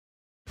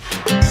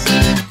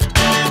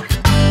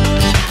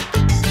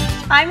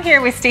I'm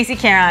here with Stacey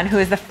Caron, who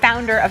is the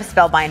founder of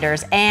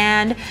Spellbinders,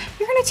 and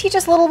you're going to teach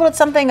us a little bit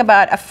something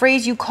about a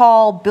phrase you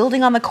call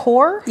building on the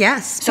core?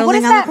 Yes, so what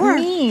does that core.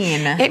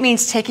 mean? It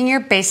means taking your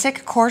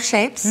basic core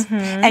shapes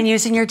and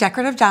using your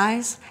decorative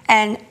dies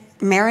and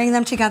marrying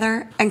them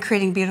together and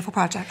creating beautiful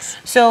projects.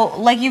 So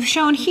like you've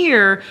shown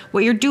here,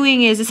 what you're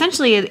doing is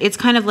essentially it's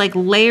kind of like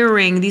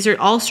layering. These are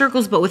all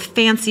circles but with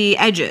fancy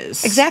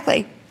edges.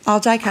 Exactly. All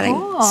die cutting.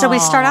 Cool. So we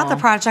start out the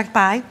project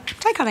by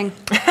die cutting.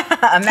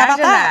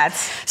 Imagine that.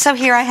 So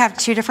here I have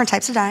two different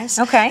types of dies.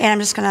 Okay. And I'm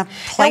just going to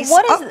place.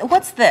 Now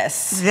what's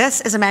this? This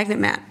is a magnet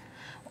mat.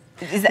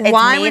 It's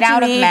made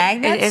out of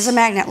magnets? It is a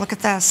magnet. Look at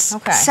this.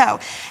 Okay.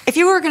 So if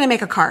you were going to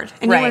make a card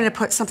and you Right. wanted to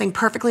put something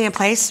perfectly in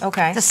place,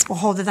 okay, this will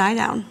hold the die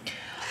down.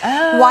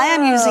 Oh. Why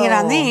I'm using it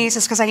on these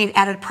is because I need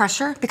added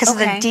pressure because of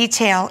Okay. the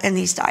detail in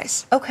these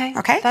dies. Okay.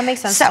 Okay. That makes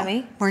sense so to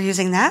me. We're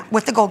using that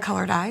with the gold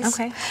color dies.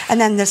 Okay.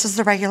 And then this is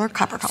the regular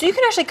copper color. So you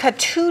can actually cut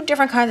two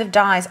different kinds of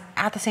dies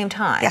at the same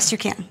time. Yes, you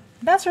can.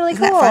 That's really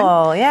Isn't cool. that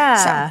fun?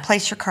 Yeah. So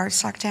place your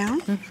cardstock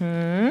down,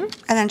 and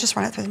then just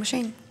run it through the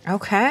machine.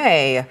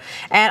 Okay.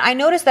 And I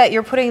noticed that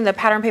you're putting the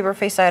pattern paper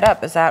face side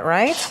up. Is that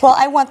right? Well,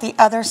 I want the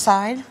other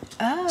side.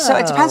 Oh. So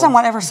it depends on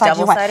whatever side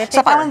you want. Double-sided So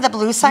if I paper. want the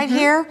blue side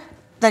here,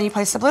 then you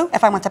place the blue.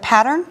 If I want the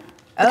pattern,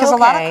 because a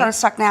lot of Okay.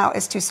 cardstock now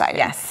is two-sided.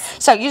 Yes.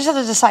 So you just have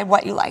to decide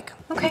what you like.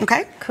 Okay.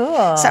 Okay.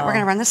 Cool. So we're going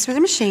to run this through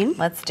the machine.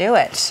 Let's do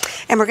it.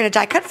 And we're going to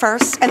die cut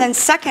first, and then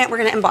second, we're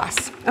going to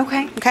emboss.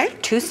 Okay. Okay?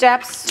 2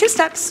 steps. 2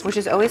 steps. Which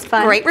is always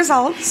fun. Great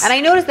results. And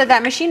I noticed that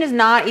that machine is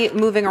not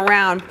moving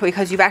around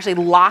because you've actually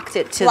locked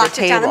it to the table. Locked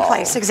it down in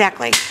place,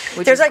 exactly.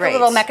 Which There's is like great. a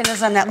little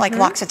mechanism that like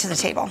locks it to the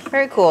table.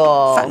 Very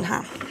cool. Fun,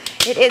 huh?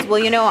 It is. Well,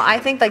 you know, I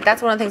think like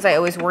that's one of the things I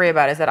always worry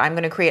about is that I'm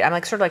going to create, I'm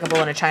like sort of like a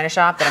bull in a china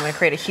shop, that I'm going to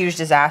create a huge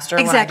disaster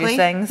when I do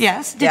things.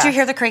 Yes. Did you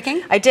hear the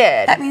creaking? I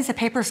did. That means the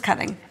paper's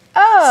cutting.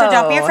 Oh. So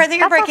don't be afraid that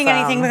you're that's breaking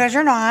awesome. anything because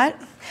you're not.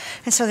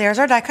 And so there's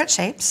our die cut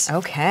shapes.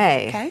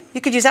 Okay. Okay.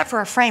 You could use that for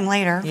a frame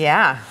later.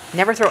 Yeah.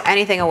 Never throw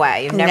anything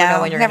away. You never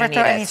know when you're going to need it.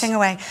 Never throw anything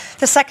away.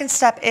 The second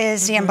step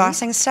is the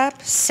embossing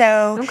step.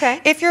 So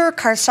if your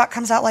cardstock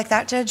comes out like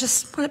that did,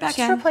 just put it back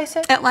in. Just replace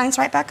it. It lines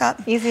right back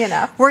up. Easy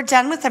enough. We're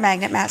done with the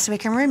magnet mat, so we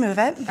can remove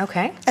it.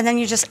 Okay. And then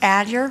you just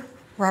add your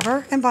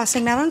rubber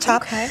embossing mat on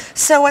top. Okay.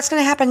 So what's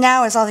going to happen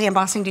now is all the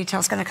embossing detail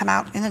is going to come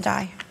out in the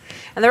die.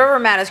 And the rubber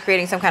mat is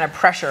creating some kind of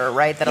pressure,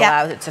 right, that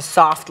allows it to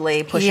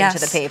softly push into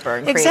the paper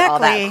and create all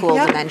that cool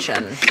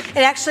dimension. It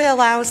actually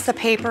allows the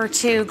paper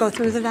to go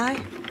through the die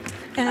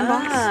and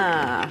emboss.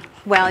 Ah.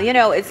 Well, you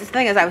know, it's the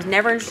thing is I was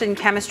never interested in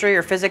chemistry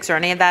or physics or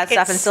any of that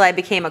stuff until I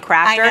became a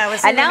crafter. I know,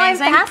 isn't and now it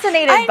amazing? I'm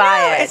fascinated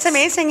by it. It's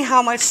amazing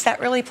how much that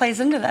really plays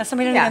into this, and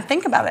we don't even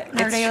think about it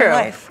in our daily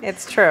life.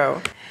 It's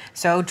true.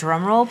 So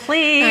drum roll,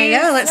 please. I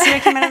know. Let's see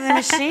what came out of the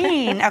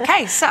machine.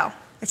 Okay, so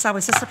it's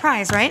always a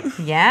surprise, right?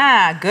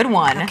 Yeah, good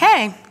one.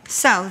 Okay.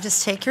 So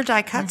just take your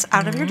die cuts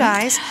out of your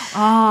dies.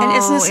 And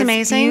isn't this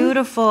amazing? It's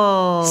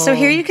beautiful. So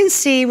here you can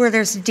see where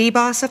there's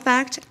deboss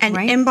effect and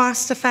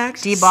embossed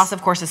effect. Deboss,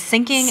 of course, is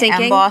sinking.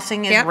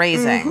 Embossing is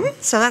raising.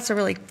 So that's a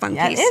really fun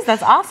piece. It is.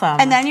 That's awesome.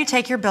 And then you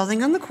take your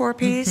building on the core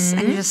piece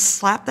and you just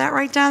slap that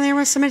right down there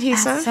with some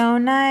adhesive. That's so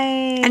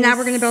nice. And now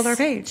we're going to build our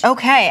page.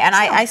 Okay, and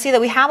I see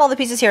that we have all the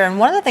pieces here. And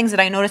one of the things that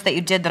I noticed that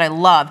you did that I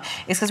love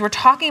is because we're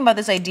talking about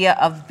this idea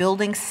of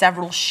building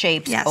several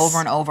shapes over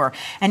and over.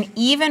 And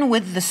even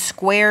with the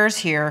squares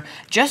here,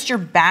 just your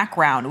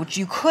background, which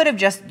you could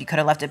have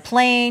left it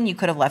plain, you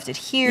could have left it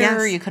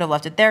here, you could have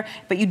left it there,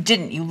 but you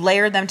didn't. You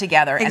layered them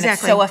together, and it's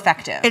so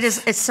effective.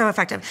 It's so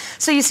effective.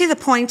 So you see the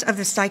point of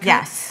this die cut?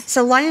 Yes.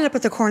 So line it up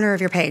with the corner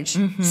of your page.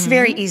 It's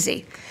very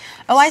easy.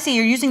 Oh, I see.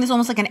 You're using this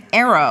almost like an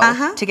arrow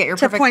to get your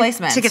perfect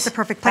placement. To get the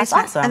perfect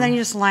placement. That's awesome. And then you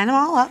just line them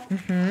all up,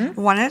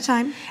 one at a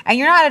time. And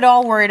you're not at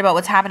all worried about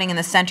what's happening in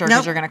the center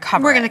because you're going to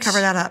cover it. We're going to cover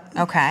that up.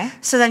 Okay.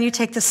 So then you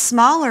take the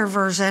smaller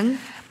version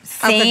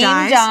of the Same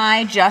dies.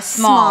 die, just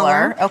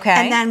smaller. Okay.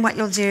 And then what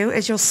you'll do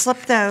is you'll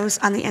slip those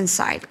on the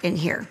inside in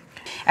here.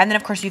 And then,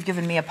 of course, you've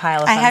given me a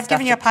pile of fun stuff. I have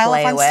given you a pile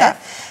of fun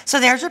stuff. So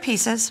there's your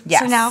pieces.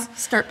 Yes. So now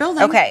start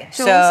building. Okay,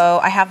 so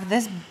I have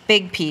this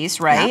big piece,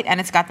 right? Yep. And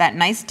it's got that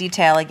nice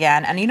detail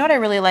again. And you know what I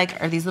really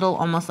like are these little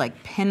almost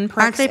like pin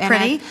pricks. Aren't they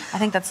pretty? I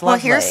think that's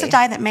lovely. Well, here's the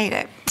die that made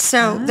it.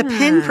 So the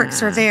pin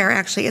pricks are there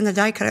actually in the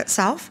die cut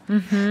itself.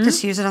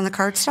 Just use it on the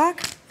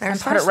cardstock. And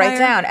put it right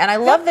down. And I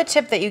love the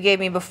tip that you gave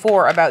me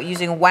before about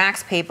using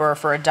wax paper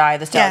for a die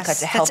this delicate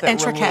to help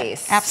it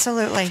release.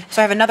 Absolutely.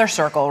 So I have another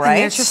circle, right?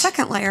 And there's your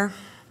second layer.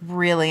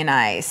 Really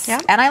nice.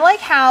 Yep. And I like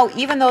how,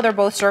 even though they're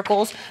both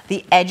circles,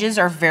 the edges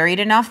are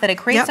varied enough that it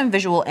creates some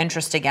visual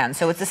interest again.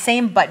 So it's the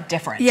same but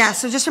different. Yeah,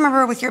 so just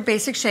remember with your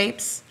basic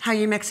shapes, how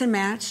you mix and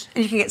match,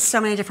 and you can get so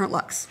many different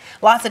looks.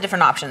 Lots of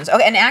different options.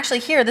 Okay, and actually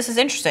here, this is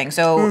interesting.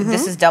 So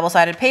this is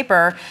double-sided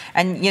paper,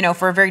 and you know,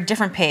 for a very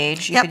different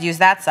page, you could use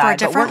that side,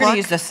 but we're going to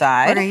use this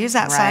side. We're going to use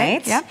that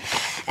side, yep.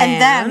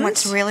 And then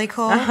what's really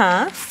cool,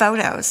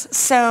 photos.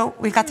 So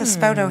we've got this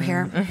photo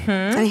here,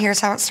 and here's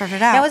how it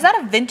started out. Now, is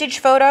that a vintage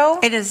photo?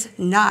 It is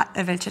not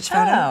a vintage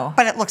photo,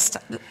 but it looks,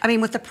 I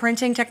mean, with the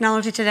printing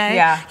technology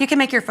today, you can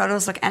make your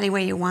photos look any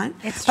way you want.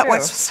 It's true. But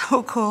what's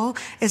so cool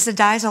is the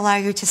dies allow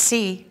you to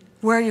see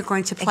where you're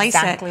going to place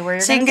exactly where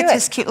you're so you going can to get do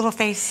this cute little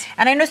face.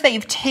 And I noticed that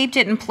you've taped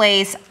it in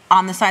place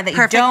on the side that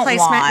you don't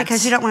placement want.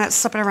 because you don't want it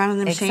slipping around in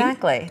the machine.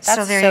 Exactly. That's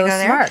so there so you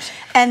go smart. there.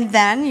 And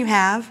then you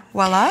have,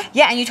 voila.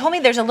 Yeah, and you told me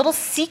there's a little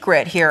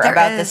secret here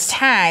about this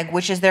tag,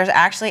 which is there's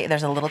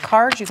a little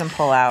card you can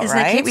pull out, Isn't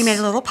that cute? We made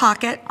a little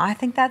pocket. I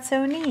think that's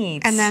so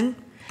neat. And then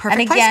perfect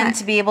and again, placement.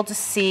 to be able to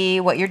see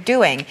what you're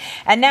doing.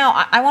 And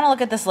now I want to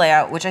look at this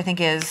layout, which I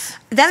think is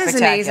that is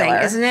amazing,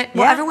 isn't it?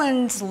 Well, yeah.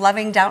 everyone's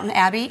loving Downton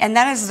Abbey, and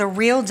that is the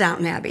real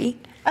Downton Abbey.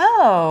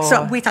 Oh.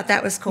 So we thought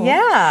that was cool.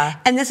 Yeah.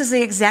 And this is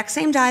the exact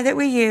same die that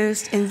we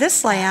used in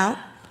this layout,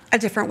 a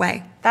different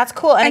way. That's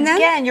cool. And then,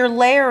 again, you're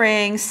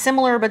layering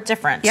similar but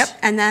different. Yep.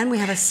 And then we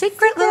have a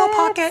secret little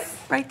pocket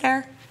right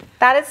there.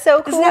 That is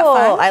so cool. Isn't that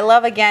fun? I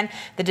love, again,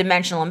 the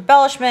dimensional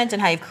embellishment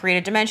and how you've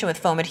created dimension with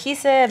foam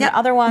adhesive and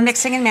other ones.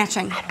 Mixing and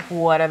matching.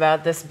 What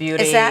about this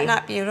beauty? Is that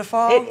not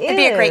beautiful? It'd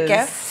be a great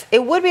gift.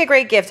 It would be a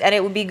great gift, and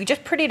it would be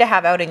just pretty to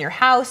have out in your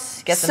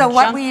house. Get some so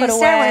what junk we put used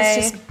away. there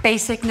was just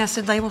basic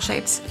nested label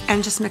shapes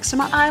and just mixed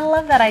them up. I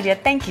love that idea.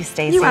 Thank you,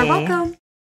 Stacey. You are welcome.